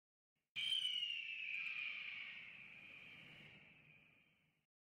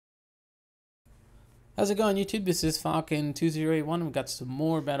How's it going, YouTube? This is Falcon2081. We've got some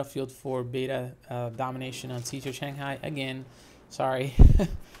more Battlefield 4 beta Domination on scarH Shanghai. Again, sorry.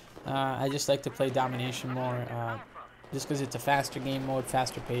 I just like to play Domination more, just because it's a faster game mode,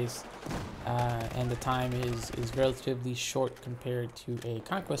 faster pace, and the time is relatively short compared to a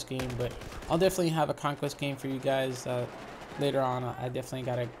Conquest game. But I'll definitely have a Conquest game for you guys later on. I definitely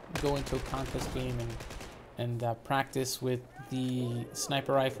got to go into a Conquest game and practice with the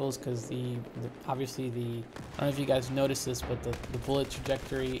sniper rifles, because obviously I don't know if you guys noticed this, but the bullet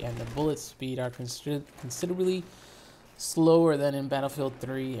trajectory and the bullet speed are considerably slower than in Battlefield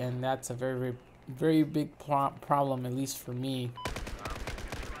 3, and that's a very big problem, at least for me,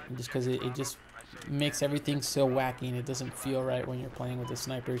 just because it just makes everything so wacky and it doesn't feel right when you're playing with the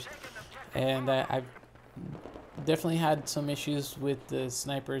snipers. And I've definitely had some issues with the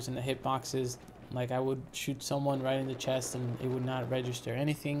snipers and the hitboxes. Like, I would shoot someone right in the chest and it would not register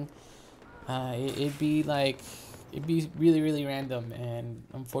anything. It'd be really random, and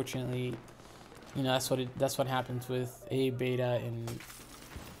unfortunately, you know, that's what happens with a beta. And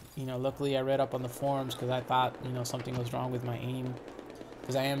you know, luckily I read up on the forums, because I thought, you know, something was wrong with my aim,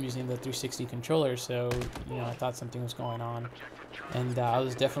 because I am using the 360 controller, so you know, I thought something was going on, and I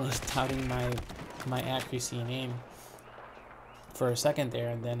was definitely doubting my accuracy and aim for a second there.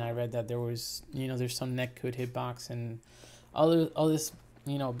 And then I read that there was, you know, there's some netcode hitbox and all this,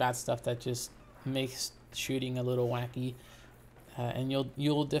 you know, bad stuff that just makes shooting a little wacky, and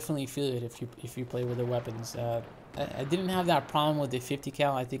you'll definitely feel it if you play with the weapons. I didn't have that problem with the 50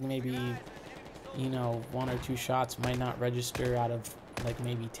 cal. I think maybe, you know, 1 or 2 shots might not register out of like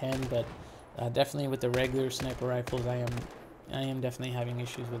maybe 10, but definitely with the regular sniper rifles, I am definitely having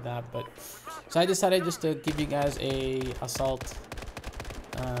issues with that. But so I decided just to give you guys a assault,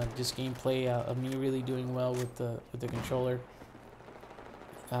 just gameplay of me really doing well with the controller.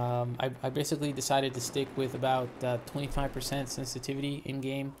 I basically decided to stick with about 25% sensitivity in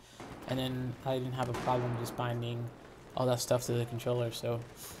game, and then I didn't have a problem just binding all that stuff to the controller. So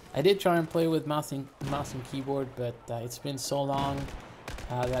I did try and play with mouse and keyboard, but it's been so long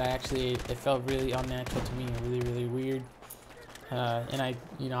that it felt really unnatural to me, and really weird. And I,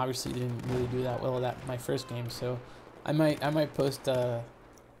 you know, obviously didn't really do that well at my first game, so I might post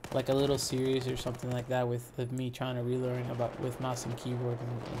like a little series or something like that with me trying to relearn with mouse and keyboard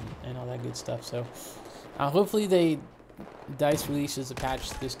and all that good stuff. So hopefully DICE releases a patch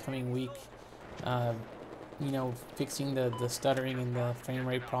this coming week, you know, fixing the stuttering and the frame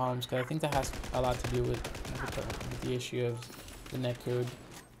rate problems, because I think that has a lot to do with the issue of the netcode,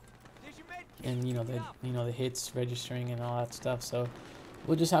 and you know, the hits registering and all that stuff. So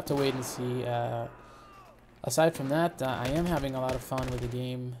we'll just have to wait and see. Aside from that, I am having a lot of fun with the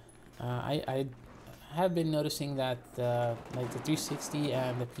game. I have been noticing that like the 360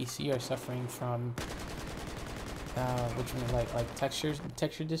 and the PC are suffering from like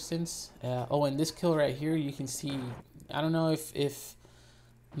texture distance. Oh, and this kill right here, you can see, I don't know if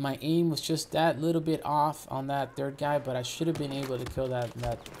my aim was just that little bit off on that third guy, but I should have been able to kill that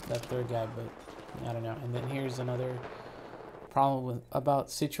third guy, but I don't know. And then here's another problem about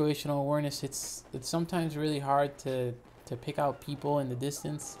situational awareness. It's sometimes really hard to pick out people in the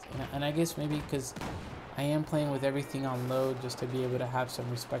distance, and I guess maybe because I am playing with everything on low, just to be able to have some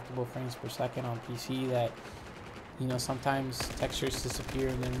respectable frames per second on PC, that, you know, sometimes textures disappear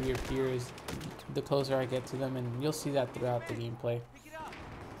and then reappear as the closer I get to them, and you'll see that throughout the gameplay.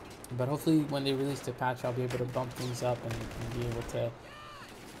 But hopefully when they release the patch, I'll be able to bump things up and be able to,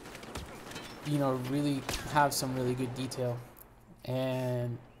 you know, really have some really good detail.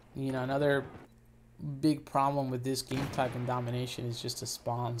 And you know, another big problem with this game type in Domination is just the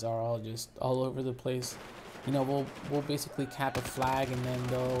spawns are all over the place. You know, we'll basically cap a flag, and then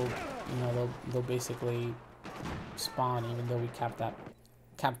they'll basically spawn even though we cap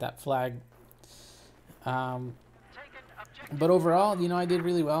that flag. But overall, you know, I did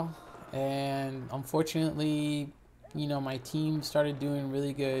really well, and unfortunately, you know, my team started doing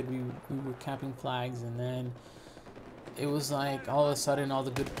really good. We were capping flags, and then it was like all of a sudden all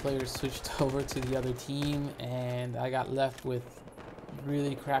the good players switched over to the other team, and I got left with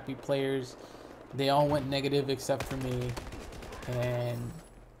really crappy players. They all went negative except for me, and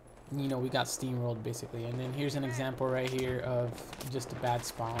you know, we got steamrolled basically. And then here's an example right here of just the bad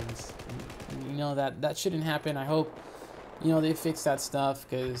spawns. You know, that shouldn't happen. I hope, you know, they fix that stuff,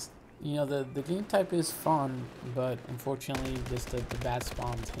 because you know, the game type is fun, but unfortunately just the bad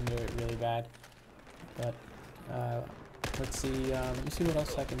spawns hinder it really bad. But let's see, let me see what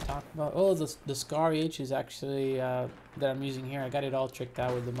else I can talk about. Oh, the scarH is actually that I'm using here. I got it all tricked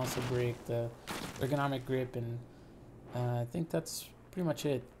out with the muscle brake, the ergonomic grip, and I think that's pretty much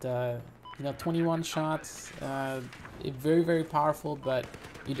it. The 21 shots, very, very powerful, but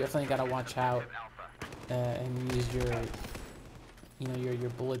you definitely got to watch out and use your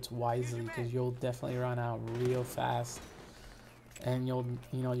bullets wisely, because you'll definitely run out real fast, and you'll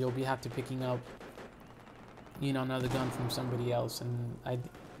be have to picking up another gun from somebody else. And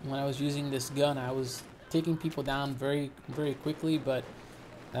when I was using this gun, I was taking people down very, very quickly, but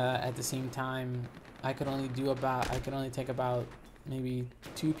at the same time, I could only take about maybe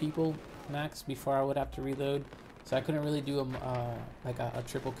 2 people max before I would have to reload. So I couldn't really do a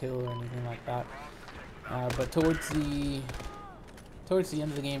triple kill or anything like that. But towards the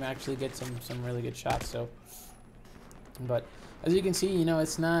end of the game, I actually get some really good shots. So, but as you can see,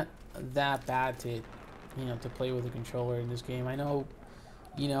 it's not that bad to play with a controller in this game. I know,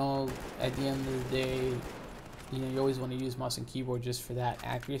 at the end of the day, you always want to use mouse and keyboard just for that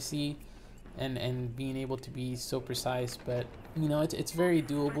accuracy and being able to be so precise. But it's very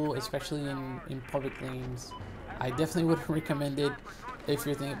doable, especially in public games. I definitely would recommend it if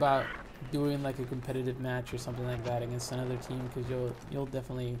you're thinking about doing like a competitive match or something like that against another team, because you'll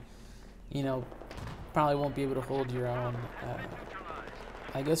definitely probably won't be able to hold your own.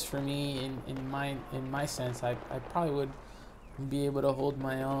 I guess for me, in my sense, I probably would be able to hold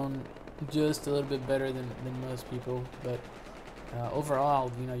my own just a little bit better than most people. But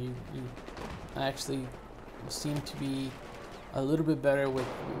overall, you actually seem to be a little bit better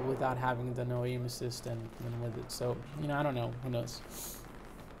without having the no aim assist than with it. So I don't know, who knows.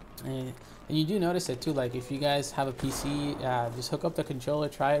 And you do notice it too, like if you guys have a PC, just hook up the controller,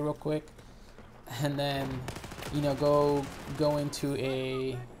 try it real quick, and then go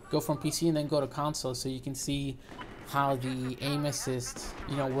from PC and then go to console, so you can see how the aim assist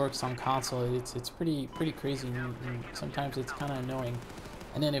works on console. It's pretty crazy, and sometimes it's kind of annoying.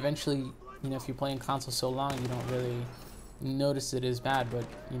 And then eventually, if you're playing console so long, you don't really notice it as bad. But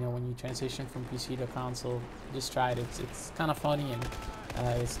when you transition from PC to console, just try it. It's kind of funny, and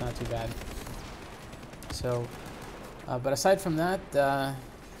it's not too bad. So but aside from that,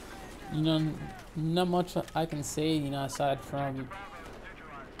 not much I can say, aside from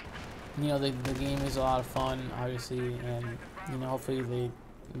the game is a lot of fun, obviously, and hopefully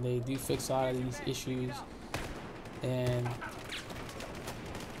they do fix a lot of these issues, and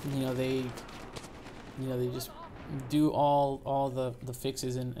they just do all the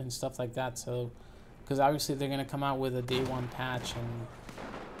fixes and stuff like that. So because obviously they're going to come out with a day 1 patch,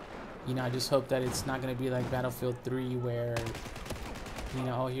 and I just hope that it's not going to be like Battlefield 3 where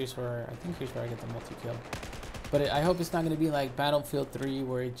here's where I get the multi-kill. But I hope it's not going to be like Battlefield 3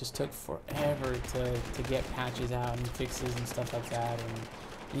 where it just took forever to get patches out and fixes and stuff like that,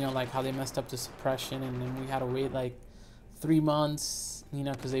 and like how they messed up the suppression, and then we had to wait like 3 months,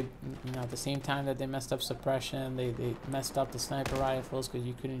 because they at the same time that they messed up suppression, they messed up the sniper rifles, because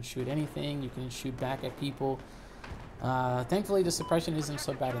you couldn't shoot anything, you couldn't shoot back at people. Thankfully the suppression isn't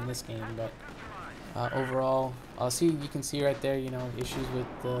so bad in this game, but overall, you can see right there, issues with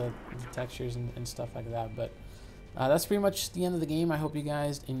the textures and stuff like that. But that's pretty much the end of the game. I hope you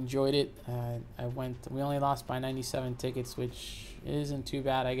guys enjoyed it. We only lost by 97 tickets, which isn't too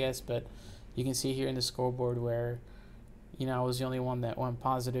bad, I guess. But you can see here in the scoreboard where, I was the only one that went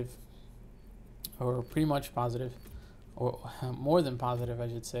positive, or pretty much positive, or more than positive, I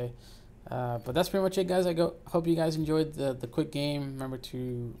should say. But that's pretty much it, guys. Hope you guys enjoyed the quick game. Remember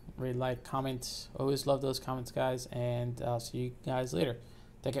to rate, like, comment. Always love those comments, guys. And I'll see you guys later.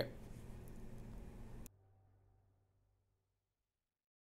 Take care.